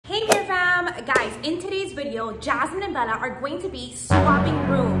guys, in today's video, Jasmine and Bella are going to be swapping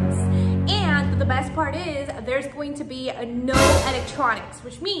rooms. And the best part is there's going to be no electronics,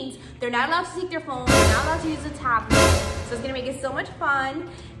 which means they're not allowed to take their phone, they're not allowed to use a tablet. So it's gonna make it so much fun.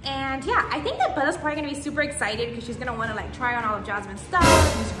 And yeah, I think that Bella's probably gonna be super excited because she's gonna wanna like try on all of Jasmine's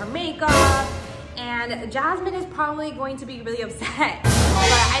stuff, use her makeup. And Jasmine is probably going to be really upset. But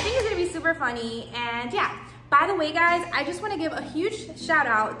I think it's gonna be super funny. And yeah, by the way guys, I just wanna give a huge shout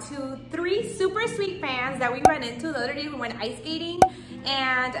out to 3 super sweet fans that we ran into the other day. We went ice skating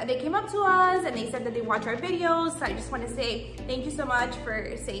and they came up to us and they said that they watch our videos. So I just wanna say thank you so much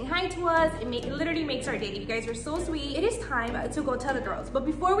for saying hi to us. It literally makes our day. You guys are so sweet. It is time to go tell the girls. But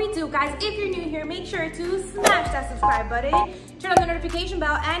before we do, guys, if you're new here, make sure to smash that subscribe button, turn on the notification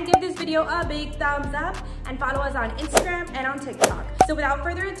bell, and give this video a big thumbs up, and follow us on Instagram and on TikTok. So without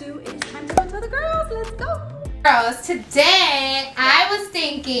further ado, it is time to go tell the girls. Let's go. Girls, today I was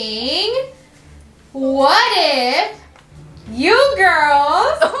thinking, what if you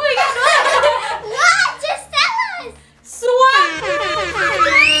girls, Oh my god, What? Just tell us! swap?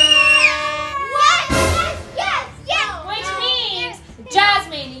 Yes! Which means,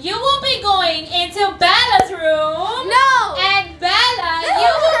 Jasmine, you will be going into Bella's room. No! And Bella,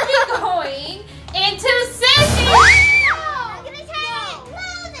 you will be going into Sissy's. I'm gonna turn it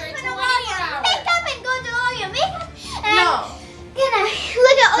clothes For and put 24 on all your hours. makeup and go do all your makeup. And No. I'm gonna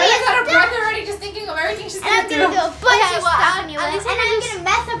look at all Bella's your got her stuff. breath already just thinking of everything she's And I'm gonna gonna do do. a bunch of stuff at anyway. least And I'm I'm just- gonna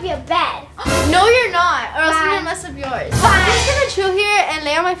mess up your bed. No, you're not, or else I'm Why? gonna mess up yours. I'm just gonna chill here and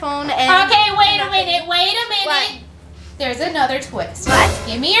lay on my phone and. Okay, wait a minute. What? There's another twist. What?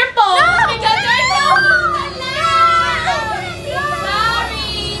 Give me your phone. Because there's no phone. No.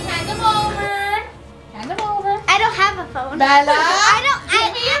 Sorry. Hand them over. Hand them over. I don't have a phone. Bella.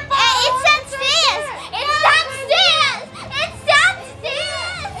 Give me your phone. It's downstairs. It's downstairs. It's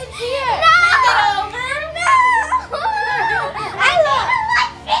downstairs. It's here. No. Hand it over. No. I don't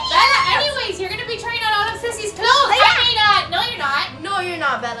like videos. Bella, anyways, you're going to be trying on all of Sissy's clothes. Oh, yeah. I mean, no, you're not. No, you're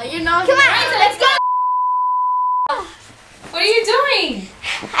not, Bella. You're not. Come on. Alright, so let's go. What are you doing?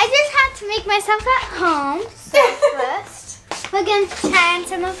 I just have to make myself at home. So first, we're gonna try on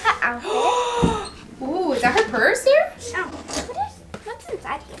some of her outfits. Ooh, is that her purse here? Oh, what's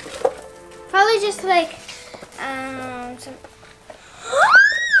inside here? Probably just like some.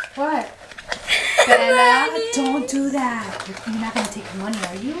 What? Bella, don't do that. You're not going to take her money,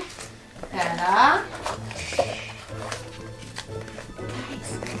 are you? Bella?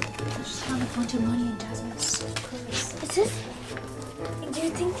 Guys, I just found a bunch of money in Jasmine's purse. Is this? Do you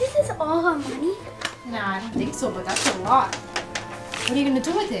think this is all her money? Nah, I don't think so, but that's a lot. What are you going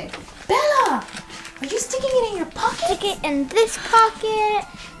to do with it? Bella! Are you sticking it in your pocket? Stick it in this pocket.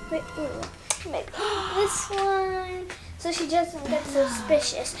 Wait, maybe this one. So she doesn't get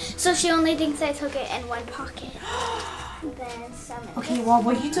suspicious. So she only thinks I took it in one pocket. Then some. in Okay, this well,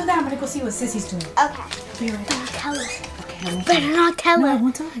 while you do that, I'm going to go see what Sissy's doing. Okay. Be right Don't back. tell her. Okay, I won't Better not tell No, I her.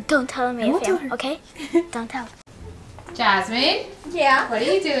 won't tell her. Don't tell me I won't if tell you her. okay? Don't tell. Jasmine, Yeah. what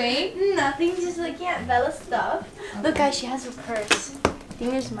are you doing? Nothing. Just looking at Bella's stuff. Look, guys, she has her purse.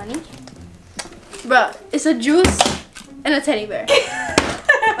 Think there's money? Bruh, it's a juice and a teddy bear.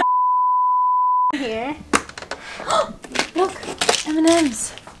 Here. Look,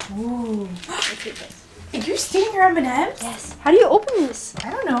 M&M's. Ooh. Let's eat this. Are you stealing your M&M's? Yes. How do you open this? I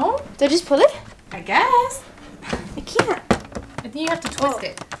don't know. Do I just pull it? I guess. I can't. I think you have to twist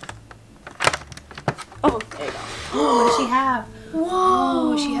it. Oh, there you go. What does she have? Whoa.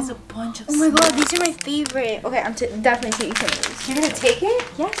 Oh, she has a bunch of Oh my god, these are my favorite. Okay, I'm definitely taking some of these. You're gonna take it?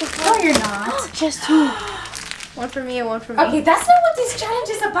 Yeah, just No, you're not. Just 2. One for me and one for me. Okay, that's not what this challenge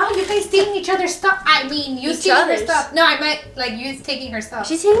is about. You guys stealing each other's stuff. I mean, you Each stealing her other's. stuff. No, I meant like you taking her stuff.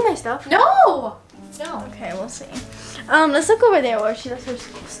 She's taking my stuff. No. No. Okay, we'll see. Let's look over there where she does her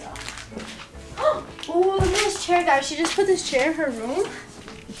school stuff. Oh, look at this chair, guys. She just put this chair in her room.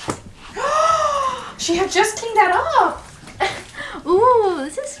 She had just cleaned that up. Ooh,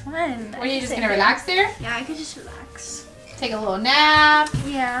 this is fun. Were you just gonna relax there? Yeah, I could just relax. Take a little nap.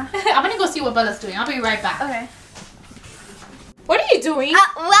 Yeah. I'm gonna go see what Bella's doing. I'll be right back. Okay. What are you doing?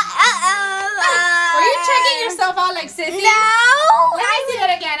 Were you checking yourself out like Sissy? No. Let me see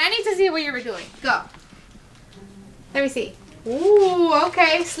that again. I need to see what you were doing. Go. Let me see. Ooh,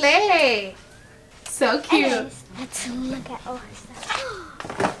 okay, slay. So cute. Anyways, let's look at all her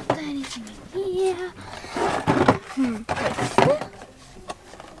stuff. Is there anything in here?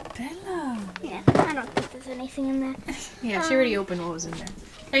 Bella. Yeah, I don't think there's anything in there. Yeah, she already opened what was in there.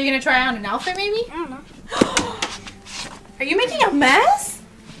 Are you gonna try on an outfit maybe? I don't know. Are you making a mess?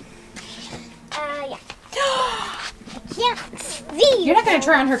 Yeah. Can't see You're not gonna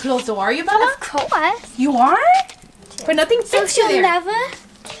try on her clothes though, are you, Bella? Of course. You are? But nothing So fits you she'll there. never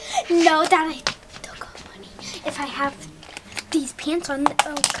know that I took her money if I have these pants on.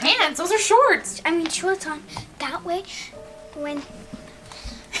 Oh, Pants, those are shorts. I mean shorts on. That way, when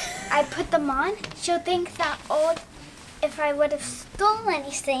I put them on, she'll think that, oh, if I would have stolen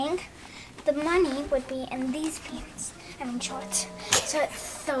anything, the money would be in these pants. I mean shorts. So it's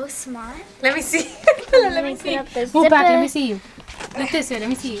so smart. Let me see. Let me Put see. up the Move back, let zipper. me see you. Look this way, let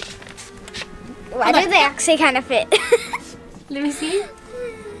me see you. Why do they actually kind of fit? Let me see.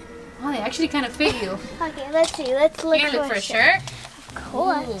 Oh, they actually kind of fit you. Okay, let's see. Let's look, You're gonna look for a shirt? Of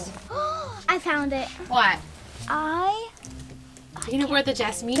course. I found it. What? You You gonna wear the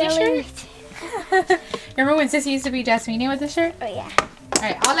Jasmine Billy. shirt? Remember when Sissy used to be Jasmine with this shirt? Oh yeah.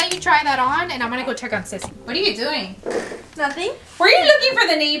 Alright, I'll let you try that on and I'm gonna go check on Sissy. What are you doing? Nothing? Were you looking for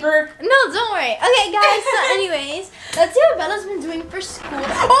the neighbor? No, don't worry. Okay, guys, so anyways, let's see what Bella's been doing for school.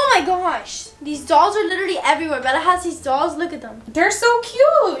 Oh my gosh. These dolls are literally everywhere. Bella has these dolls. Look at them. They're so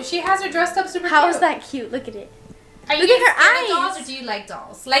cute. She has her dressed up super How cute. is that cute? Look at it. Are you Look at her scared of eyes. dolls or do you like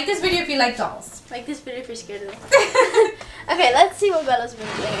dolls? Like this video if you like dolls. Like this video if you're scared of them. Okay, let's see what Bella's been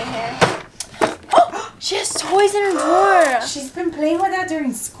doing in here. Oh, she has toys in her drawer. She's been playing with that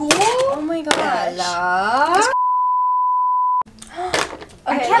during school? Oh my gosh. Bella.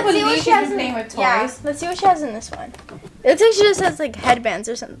 I Okay, can't let's see believe what she's she has been in- playing with toys. Yeah, let's see what she has in this one. It looks like she just has like headbands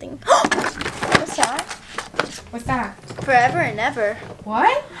or something. What's that? What's that? Forever and ever.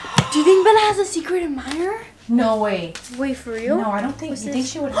 What? Do you think Bella has a secret admirer? No way. Wait, for real? No, I don't think. What's You this? think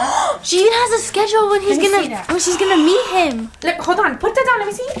she would have? She even has a schedule when he's Let me see gonna that. when she's gonna meet him. Hold on. Put that down. Let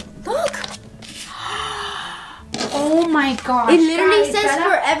me see. Look. Oh my gosh. It literally guys, says Bella-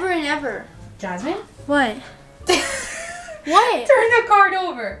 forever and ever. Jasmine? What? What? Turn the card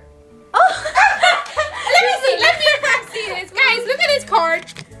over. Oh. Let me see this. Guys, look at this card.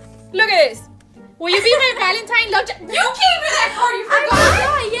 Look at this. Will you be my Valentine love? You gave her that card. You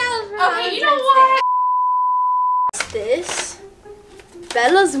forgot. Yeah. Okay, you know what? What's this?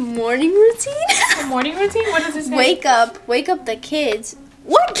 Bella's morning routine? The morning routine? What does it say? Wake up the kids.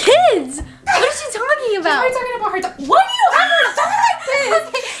 What kids? What is she talking about? We're talking about her dog. Why do you have her dog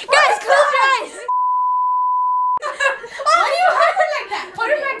like this? Guys, close your eyes. Why do you have her like that? Put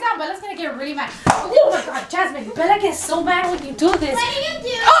her back down. Bella's gonna get really mad. Oh my god, Jasmine. Bella gets so mad when you do this. What do you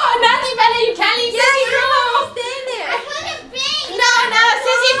do? Oh, nothing, Bella. You can't leave Sissy room. Stand there. I put a bang. No,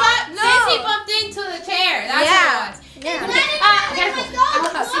 Sissy bumped into the chair. That's what it was. Yeah. I gotta go.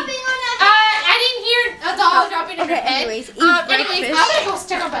 I didn't hear a doll dropping in her Okay, head. anyways, eat I'm breakfast. gonna go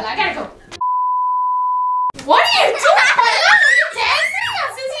check on Bella. I gotta go. What are you doing, Bella? Are you dancing on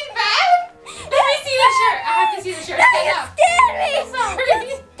Sissy's bed? Let me see the shirt. I have to see the shirt. Stand up.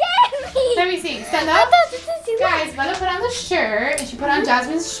 Sorry. Let me see. Stand up. Guys, Bella put on the shirt and she put on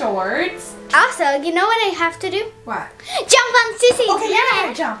Jasmine's shorts. Also, you know what I have to do? What? Jump on Sissy's Okay, you're bed.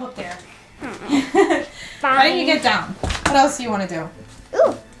 gonna jump up there. Fine. Why don't you get down? What else do you want to do?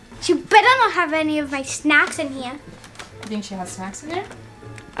 Ooh, she better not have any of my snacks in here. You think she has snacks in there?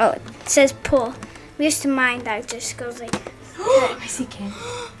 Oh, it says pull. I'm used to mine that just goes like. Let me see, Ken.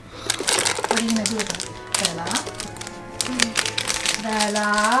 What are you gonna do with it? Bella?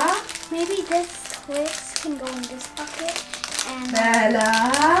 Bella? Maybe this twist can go in this bucket, and Bella?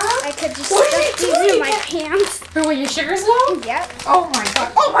 I could just What are stuff you these in doing? my pants. For when your sugar's low? Yep. Oh my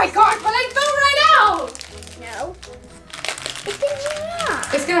god. Oh my god, but I fell right out! No. It did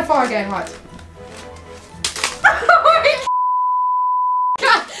not. It's gonna fall again, what? Oh my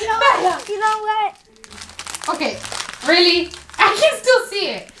god! Bella! You know what? Okay, really? I can still see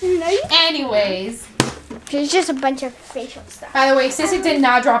it. No, you. Anyways. There's just a bunch of facial stuff. By the way, Sissy did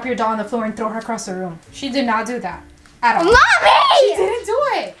not drop your doll on the floor and throw her across the room. She did not do that. At all. She Mommy! didn't do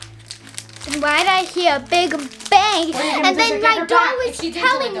it. Why did I hear a big bang? What are you gonna And do to then get my her doll back was if she did do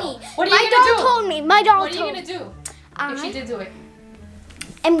telling it, though? me. What are you My gonna doll do? told me. My doll What are you told gonna me. do if she did do it?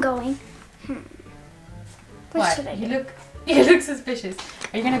 I'm going. What should I You do? look suspicious.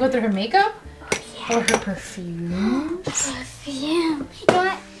 Are you gonna go through her makeup? Or her perfume? Perfume. You know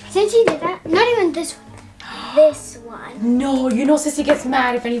what? Since you did that, not even this one. This one. No, you know Sissy gets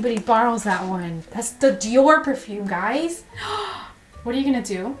mad if anybody borrows that one. That's the Dior perfume, guys. What are you gonna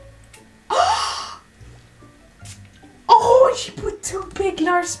do? Oh, she put 2 big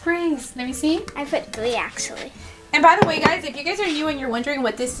large sprays. Let me see. I put 3 actually. And by the way, guys, if you guys are new and you're wondering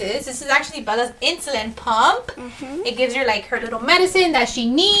what this is actually Bella's insulin pump. It gives her like her little medicine that she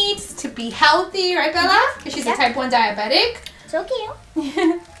needs to be healthy, right, Bella? Because she's a type 1 diabetic. So cute.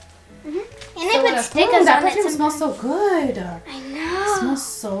 And So I what put a- stickers that on it. perfume smells so good. I It know. smells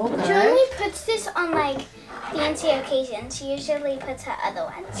so She good. only puts this on like fancy occasions. She usually puts her other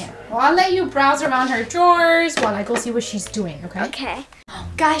ones. Yeah. Well, I'll let you browse around her drawers while I go see what she's doing, okay? Okay.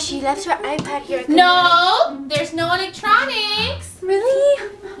 Guys, she left her iPad here. No, there's no electronics.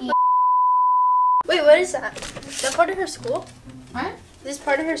 Really? Wait, what is that? Is that part of her school? What? Is this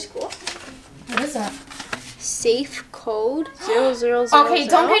part of her school? What is that? Safe code 0000. Okay,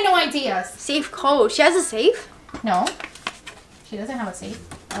 don't get no ideas. Safe code. She has a safe? No. She doesn't have a safe.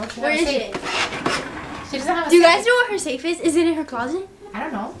 Why would she have Where a is safe? it? She doesn't have a Do you safe. guys know what her safe is? Is it in her closet? I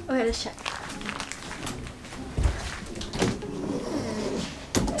don't know. Okay, let's check.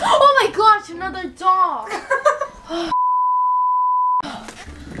 Oh my gosh, another dog.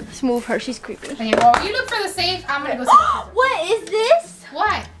 Let's move her. She's creepy. Okay, well, you look for the safe. I'm gonna go see what What is this?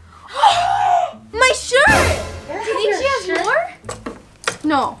 What? My shirt! Do you think she has more?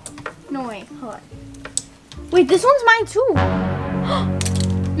 No. No, wait. Hold on. Wait, this one's mine too.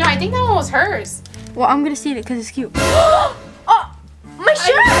 No, I think that one was hers. Well, I'm gonna see it because it's cute. Oh, my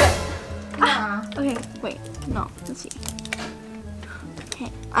shirt! Nah. Okay, wait. No, let's see. Okay,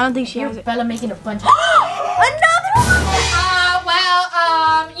 I don't think she has You're it. Bella making a bunch of... Another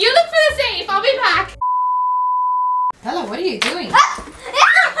one! You look for the safe. I'll be back. Bella, what are you doing?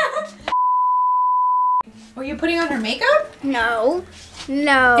 Were you putting on her makeup? No.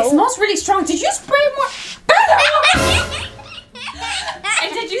 No. It smells really strong. Did you spray more? Bella!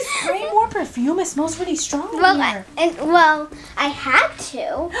 And did you spray more perfume? It smells really strong in here. I had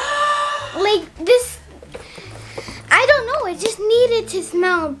to. Like this. I don't know. It just needed to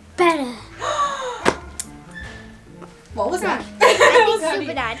smell better. What was that? I think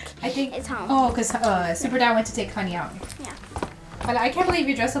Super Dad I think is home. Oh, because Super Dad went to take Honey out. Yeah. But I can't believe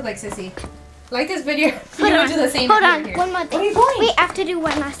you dressed up like Sissy. Like this video. You Hold don't on. do the same Hold video on. here. One more thing. Where are you going? Wait, I have to do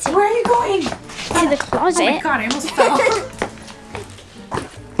one last thing. Where are you going? To the closet. Oh my god, I almost fell.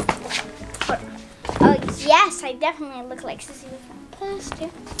 Oh yes, I definitely look like Sissy with my poster.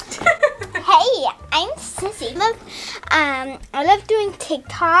 Hey, I'm Sissy. Look, I love doing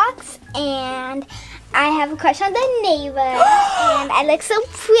TikToks, and I have a crush on the neighbor, and I look so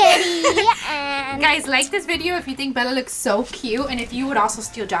pretty, and Guys, like this video if you think Bella looks so cute, and if you would also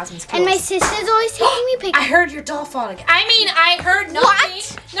steal Jasmine's clothes. and my sister's always taking me I pictures. heard your doll fall again. I mean, I heard nothing.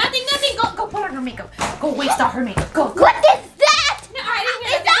 What? Nothing. Go put on her makeup. Go waste all her makeup. Go. What is that? No, I didn't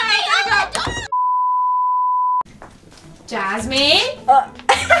hear Is nothing. that I my gotta go. Jasmine?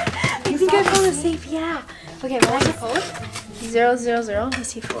 I think I found a safe, yeah. Okay, what's the code? 000. Let's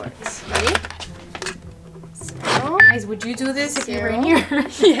see if it works. Ready? Guys, would you do this if you were in here?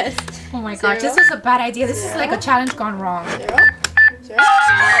 Yes. Oh my gosh, this is a bad idea. This is like a challenge gone wrong. 0.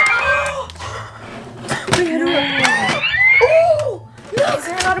 Wait, I don't know. Oh! Look! Is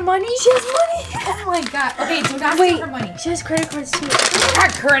there a lot of money? She has money! Oh my god. Okay, do not Wait, steal her money. she has credit cards too.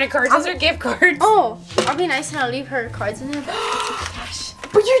 Not credit cards, those are gift cards. Oh, I'll be nice and I'll leave her cards in there, but I'll take the cash.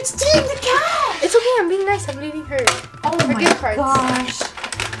 But you're stealing the cash. It's okay, I'm being nice. I'm leaving her. Oh her my gift cards. gosh.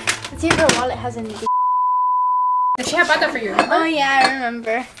 Let's see if her wallet has any. Did she have bought that for you? Remember? Oh yeah, I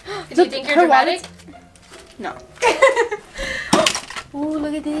remember. Did you think you're her dramatic? No. Oh,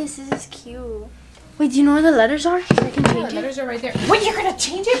 look at this. This is cute. Wait, do you know where the letters are? So I can The change it. letters are right there. What, you're gonna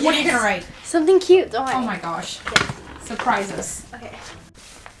change it? What are you gonna write? Something cute. Don't worry. Oh my gosh. Surprise us. Okay.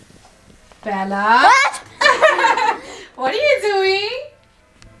 Bella? What? What are you doing?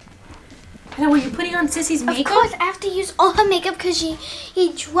 Bella, were you putting on Sissy's Of makeup? course, I have to use all her makeup because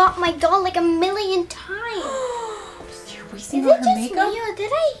he dropped my doll like a million times. You're Is wasting it all her just makeup? me or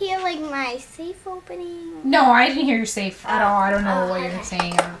did I hear like my safe opening? No, I didn't hear you safe at all. I don't know what you're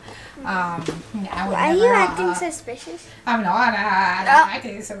saying. I would Are never, you acting suspicious? I'm not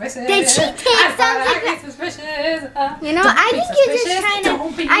acting suspicious. Did she take I'm not something acting suspicious. You know, Don't I be think you're just suspicious. trying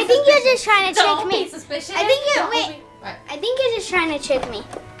Don't be to. I think you're just trying to trick Don't me. be suspicious. I think you're. Don't Wait. be- What? I think you're just trying to trick me.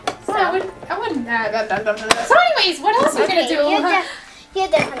 So I wouldn't. So anyways, what else are we gonna do? You're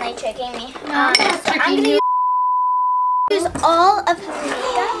definitely tricking me. No, I'm not So I'm tricking gonna you. use all of her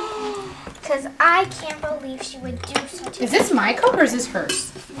makeup because I can't believe she would do such a. Is this my cup or is this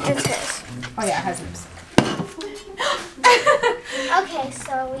hers? It's hers. Oh yeah, it has lips. Okay,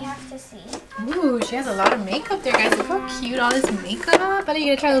 so we have to see. Ooh, she has a lot of makeup there, guys. Look how cute all this makeup. Are you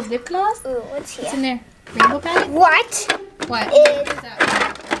gonna try those lip gloss? Ooh, what's What's here? in there? Rainbow palette? What? What? Is What is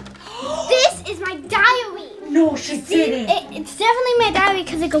that? this is my diary. No, she It's definitely my diary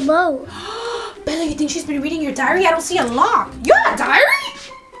because it glows. Bella, you think she's been reading your diary? I don't see a lock. You have a diary?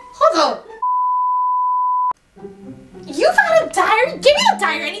 Hold up. You found a diary? Give me the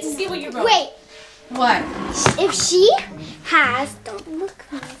diary. I need to see what you wrote. Wait, What? if she has, don't look,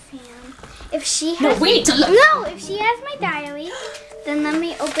 Sam. If she has, No, we need to look. no, if she has my diary, Then let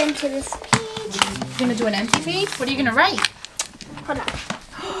me open to this page. You're gonna do an empty page? What are you gonna write? Hold on.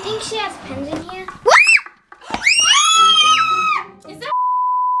 I think she has pens in here. Is that?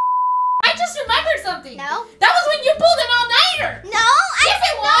 I just remembered something. No. That was when you pulled an all-nighter. No, Yes,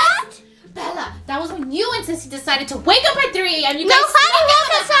 it was. Bella, that was when you and Sissy decided to wake up at 3 a.m. You No, guys Honey snuck woke out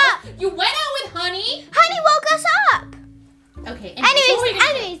of us the house. up. You went out with Honey. Honey woke us up. Okay. Anyways, what are we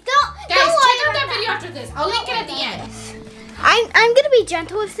gonna do? Anyways, don't Guys, worry check out about that video after this. I'll link it at the end. I'm gonna be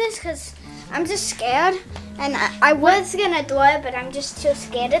gentle with this because I'm just scared, and I was gonna do it, but I'm just too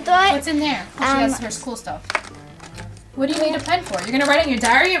scared to do it. What's in there? She has her school stuff. What do you need a pen for? You're gonna write in your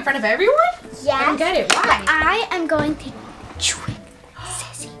diary in front of everyone? I don't Yes. get it. Why? I am going to trick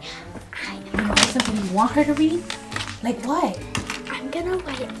Sissy. You know something you want her to read? Like what? I'm gonna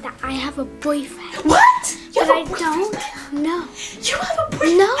write that I have a boyfriend. What? You But have I a boyfriend? don't know. You have a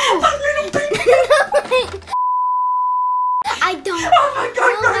boyfriend? No. A little baby? I don't. Oh my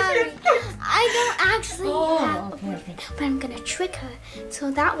God, No, Marcy. Mary. I don't actually have Oh, a okay, boyfriend. okay. But I'm gonna trick her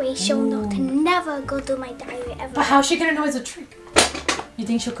so that way she'll know to never go through my diary ever. But how's she gonna know it's a trick? You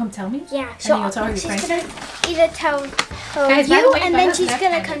think she'll come tell me? Yeah, And then you'll tell her your she's friends? gonna either tell her Guys, by the you, way, and then Bella's she's gonna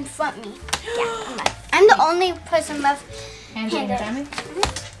left-handed. confront me. Yeah, I'm the only person left. Hands in your family?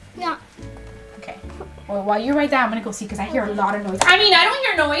 Yeah. Okay. Well, while you write that, I'm gonna go see because I hear a lot of noise. I mean, I don't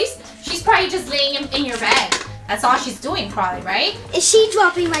hear noise. She's probably just laying in your bed. That's all she's doing, probably, right? Is she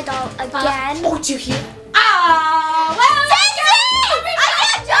dropping my doll again? Oh, do you hear? Ah! Well, I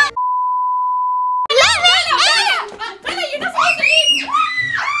can't drop. Let me in. Bella, you're not supposed to leave.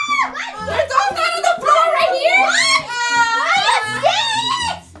 Your doll's not on the floor right here.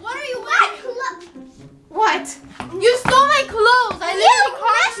 What are you wearing? What? You stole my clothes. I literally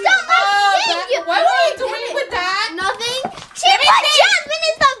caught you. What were you doing with that? Nothing. She put Jasmine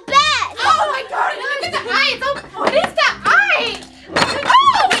in the bed. Oh my God! Look at the eye. What is that eye?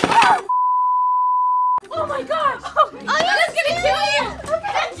 Oh my gosh! Bella's gonna kill you!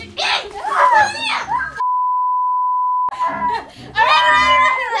 Alright.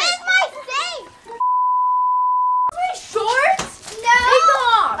 Where's my safe? My shorts? No. Take them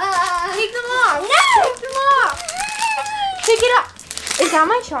off. Take them off. No. Take them off. Take it up. Is that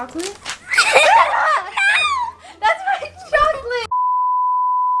my chocolate? That's my chocolate.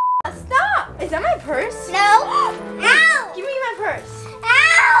 Stop. Is that my purse? No. Ow. Give me my purse.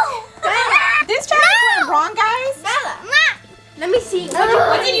 Ow. Bella. This traffic went wrong, guys. Bella. Let me see.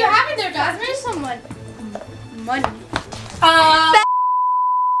 What did you have in there, Jasmine? Just some money. Money.